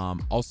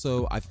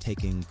 Also, I've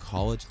taken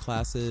college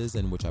classes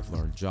in which I've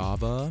learned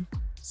Java.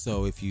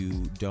 So if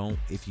you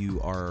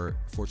are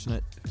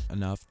fortunate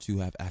enough to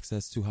have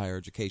access to higher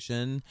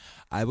education,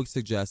 I would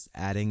suggest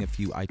adding a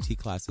few IT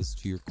classes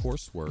to your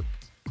coursework.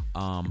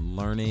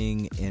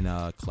 Learning in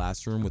a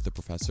classroom with a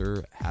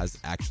professor has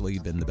actually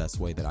been the best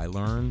way that I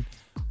learn.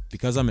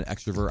 Because I'm an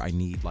extrovert, I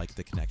need like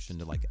the connection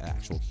to like an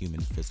actual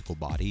human physical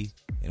body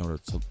in order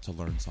to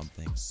learn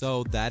something.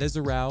 So that is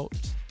a route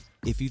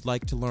if you'd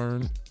like to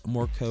learn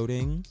more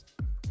coding.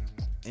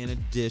 In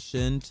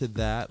addition to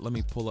that, let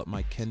me pull up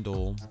my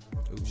Kindle.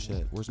 Oh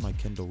shit, where's my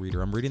Kindle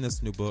reader? I'm reading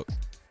this new book.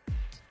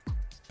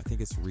 I think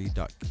it's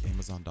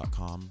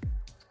read.amazon.com.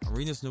 I'm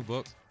reading this new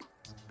book.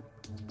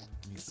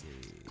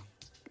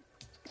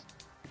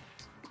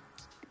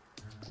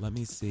 Let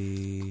me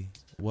see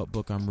what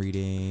book I'm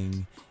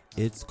reading.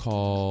 It is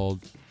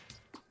called,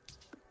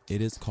 I'm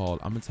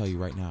going to tell you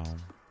right now.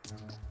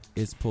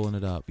 It's pulling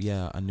it up.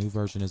 Yeah, a new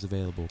version is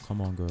available.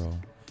 Come on, girl.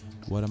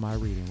 What am I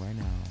reading right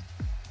now?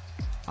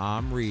 I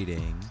am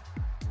reading.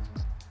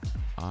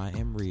 I'm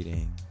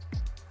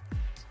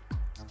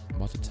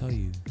about to tell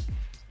you.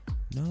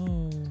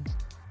 No.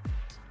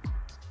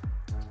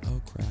 Oh,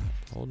 crap.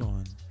 Hold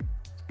on.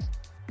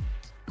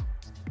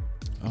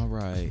 All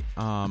right.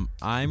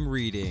 I'm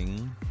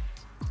reading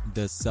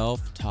The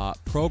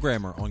Self-Taught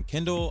Programmer on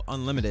Kindle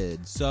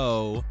Unlimited.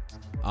 So,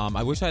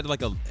 I wish I had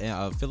like a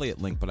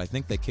affiliate link, but I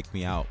think they kicked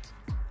me out.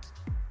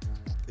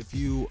 If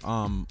you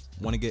want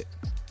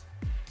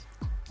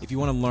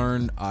to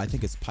learn, I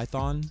think it's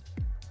Python.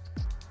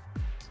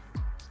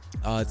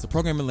 It's a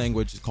programming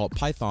language called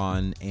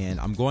Python, and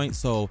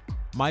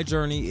my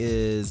journey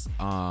is,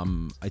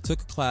 I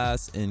took a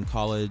class in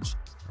college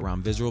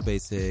around Visual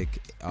Basic,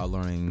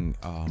 learning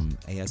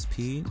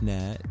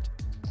ASP.NET,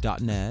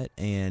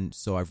 and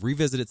so I've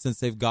revisited since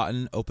they've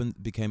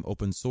became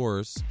open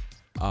source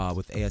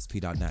with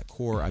ASP.NET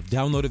Core. I've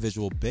downloaded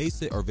Visual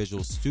Basic or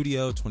Visual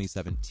Studio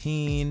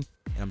 2017,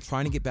 and I'm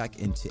trying to get back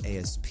into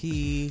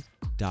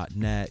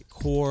ASP.NET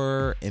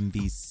Core,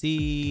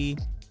 MVC.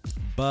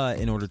 But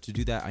in order to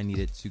do that, I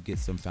needed to get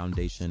some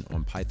foundation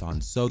on Python.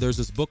 So there's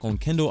this book on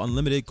Kindle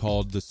Unlimited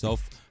called The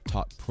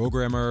Self-Taught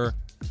Programmer,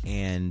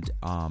 and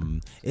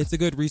it's a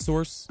good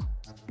resource.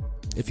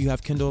 If you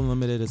have Kindle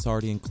Unlimited, it's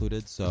already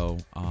included. So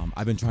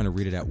I've been trying to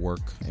read it at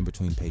work in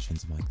between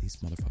patients. I'm like, these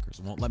motherfuckers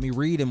won't let me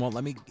read and won't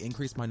let me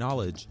increase my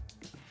knowledge.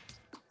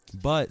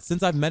 But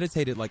since I've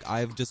meditated, like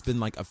I've just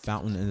been like a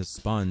fountain and a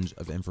sponge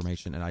of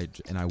information,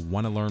 and I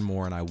want to learn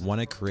more, and I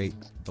want to create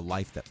the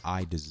life that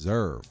I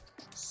deserve.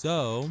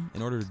 So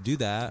in order to do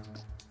that,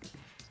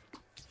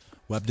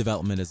 web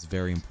development is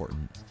very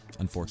important,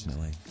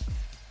 unfortunately.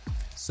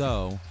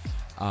 So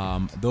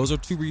those are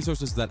two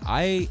resources that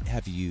I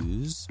have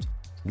used.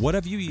 What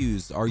have you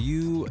used? Are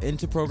you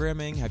into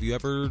programming? Have you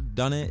ever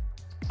done it?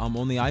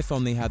 On the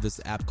iPhone, they have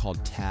this app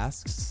called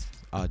Tasks.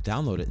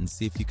 Download it and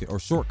see if you can, or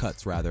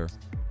Shortcuts rather.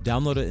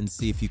 Download it and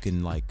see if you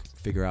can like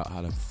figure out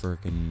how to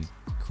freaking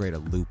create a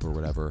loop or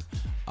whatever.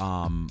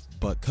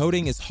 But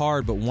coding is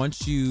hard, but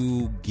once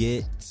you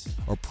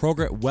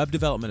web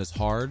development is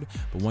hard,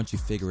 but once you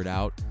figure it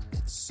out,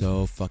 it's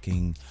so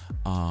fucking,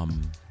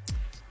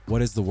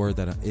 what is the word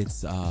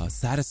it's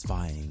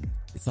satisfying.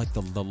 It's like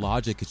the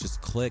logic, it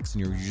just clicks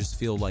and you just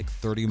feel like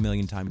 30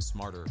 million times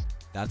smarter.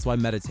 That's why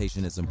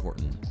meditation is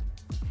important.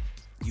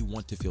 You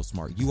want to feel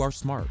smart. You are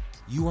smart.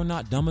 You are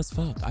not dumb as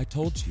fuck. I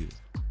told you.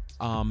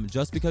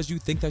 Just because you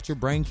think that your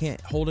brain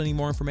can't hold any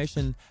more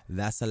information,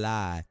 that's a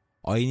lie.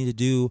 All you need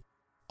to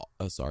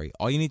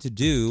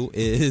do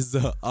is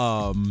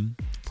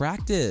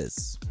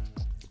practice.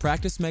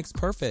 Practice makes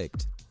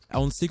perfect.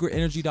 On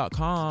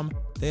secretenergy.com,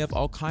 they have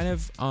all kind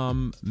of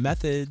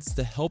methods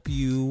to help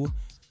you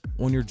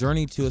on your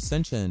journey to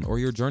ascension or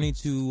your journey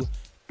to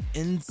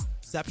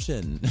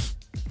inception.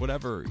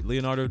 Whatever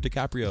Leonardo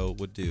DiCaprio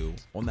would do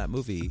on that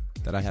movie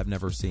that I have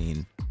never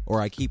seen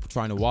or I keep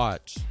trying to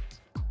watch,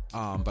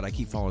 but I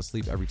keep falling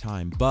asleep every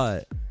time.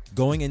 But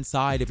going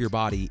inside of your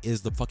body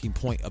is the fucking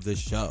point of this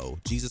show.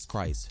 Jesus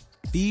Christ.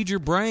 Feed your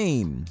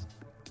brain.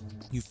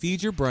 You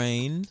feed your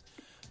brain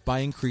by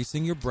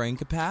increasing your brain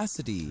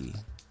capacity.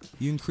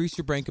 You increase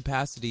your brain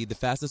capacity, the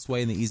fastest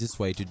way and the easiest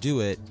way to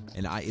do it,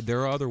 and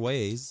there are other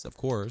ways, of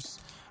course,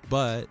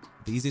 but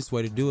the easiest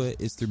way to do it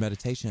is through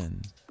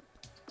meditation.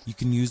 You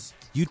can use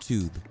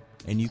YouTube,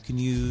 and you can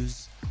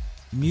use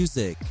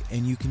music,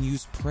 and you can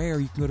use prayer,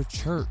 you can go to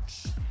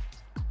church,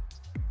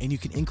 and you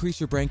can increase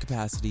your brain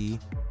capacity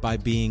by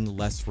being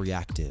less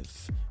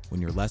reactive.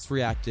 When you're less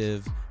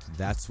reactive,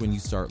 that's when you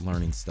start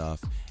learning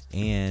stuff,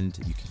 and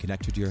you can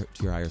connect to your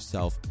higher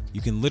self.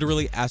 You can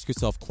literally ask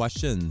yourself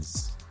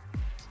questions.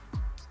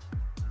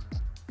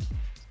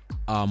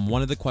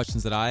 One of the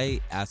questions that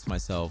I asked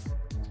myself,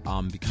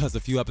 because a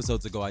few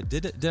episodes ago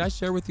did I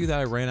share with you that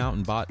I ran out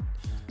and bought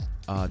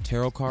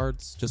tarot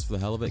cards just for the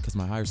hell of it because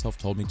my higher self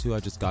told me to.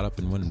 I just got up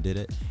and went and did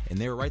it, and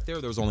they were right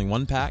there. There was only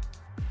one pack.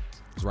 It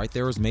was right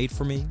there. It was made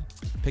for me.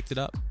 Picked it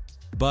up.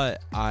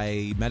 But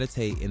I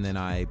meditate, and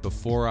then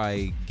before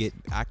I get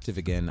active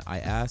again, I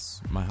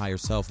ask my higher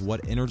self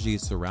what energy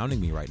is surrounding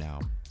me right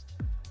now.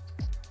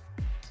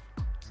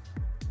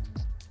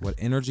 What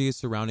energy is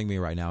surrounding me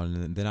right now?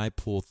 And then I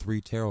pull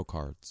 3 tarot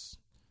cards.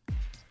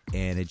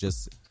 And it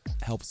just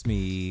helps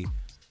me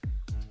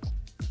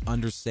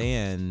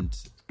understand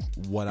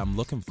what I'm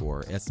looking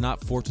for. It's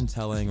not fortune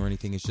telling or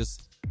anything. It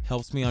just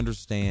helps me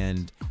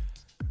understand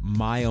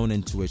my own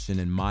intuition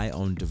and my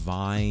own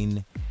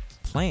divine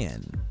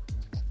plan.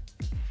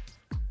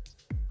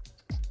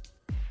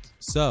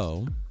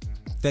 So,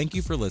 thank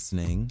you for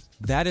listening.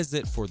 That is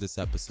it for this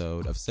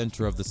episode of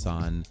Center of the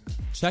Sun.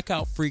 Check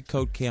out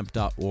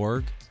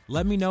freecodecamp.org.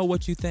 Let me know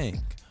what you think.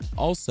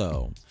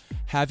 Also,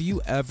 have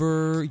you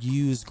ever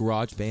used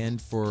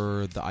GarageBand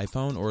for the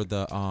iPhone or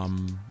the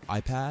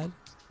iPad?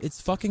 It's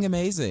fucking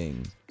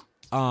amazing.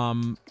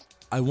 I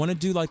want to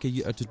do like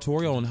a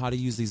tutorial on how to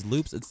use these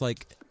loops. It's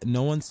like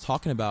no one's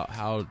talking about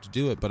how to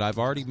do it, but I've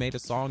already made a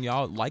song.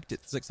 Y'all liked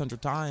it 600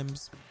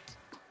 times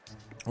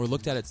or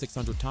looked at it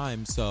 600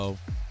 times. So,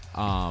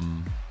 how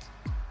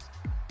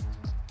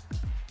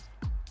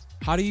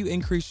do you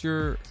increase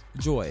your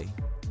joy?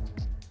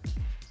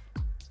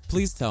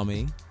 Please tell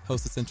me.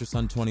 Host at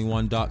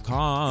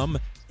CenterSun21.com.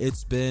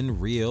 It's been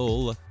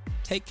real.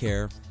 Take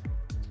care.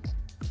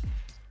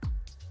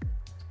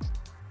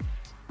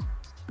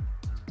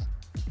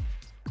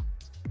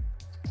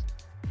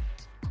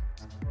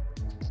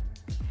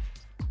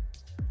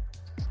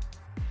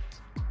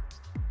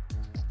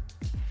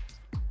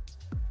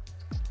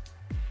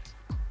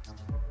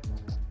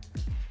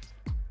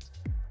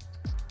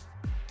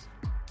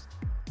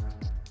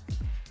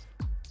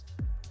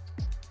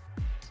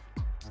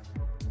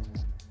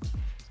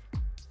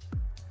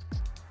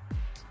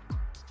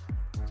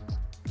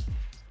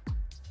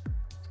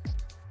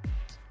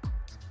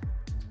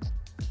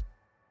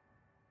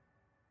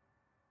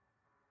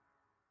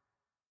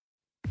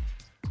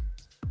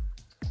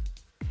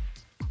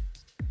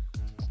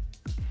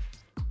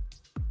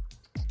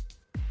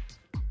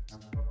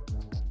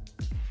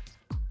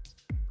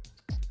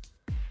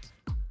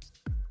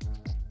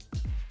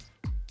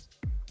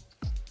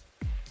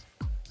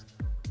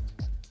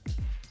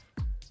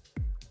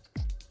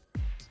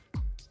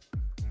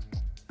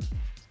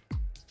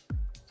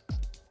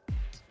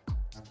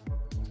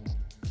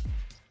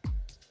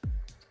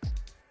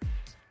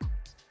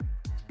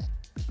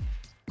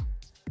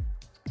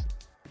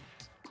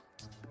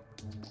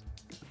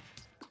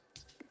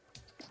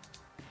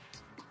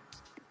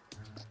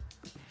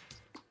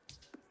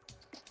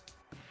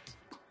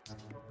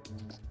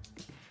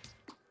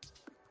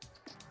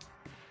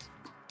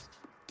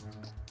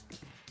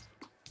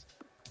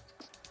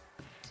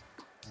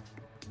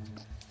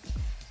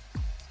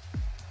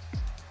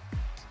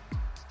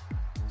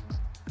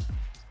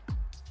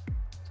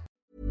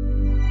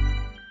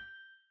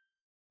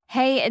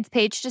 Hey, it's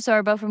Paige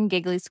DeSorbo from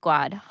Giggly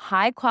Squad.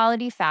 High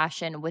quality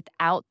fashion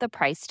without the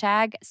price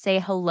tag. Say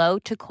hello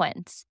to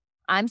Quince.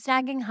 I'm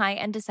snagging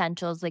high-end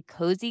essentials like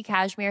cozy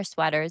cashmere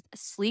sweaters,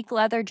 sleek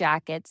leather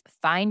jackets,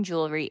 fine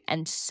jewelry,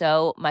 and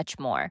so much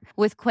more.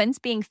 With Quince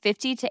being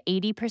 50 to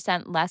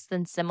 80% less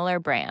than similar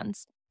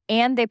brands.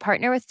 And they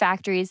partner with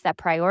factories that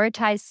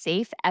prioritize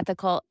safe,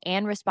 ethical,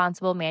 and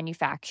responsible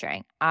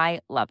manufacturing. I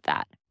love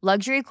that.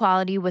 Luxury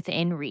quality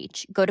within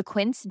reach. Go to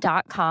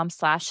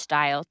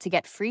quince.com/style to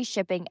get free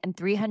shipping and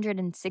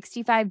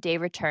 365-day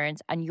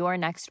returns on your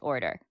next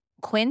order.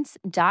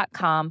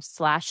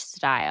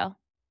 Quince.com/style.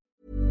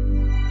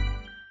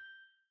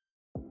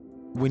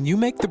 When you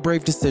make the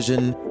brave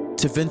decision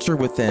to venture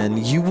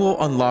within, you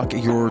will unlock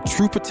your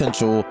true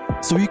potential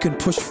so you can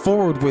push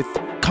forward with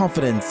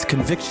confidence,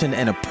 conviction,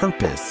 and a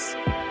purpose.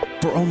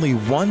 For only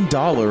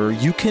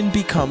 $1, you can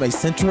become a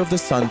Center of the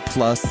Sun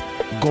Plus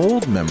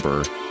Gold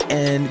member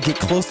and get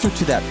closer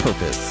to that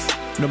purpose.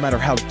 No matter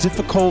how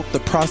difficult the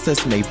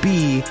process may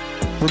be,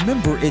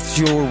 remember it's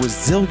your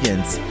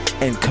resilience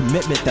and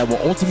commitment that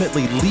will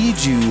ultimately lead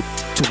you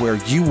to where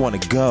you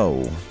want to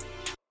go.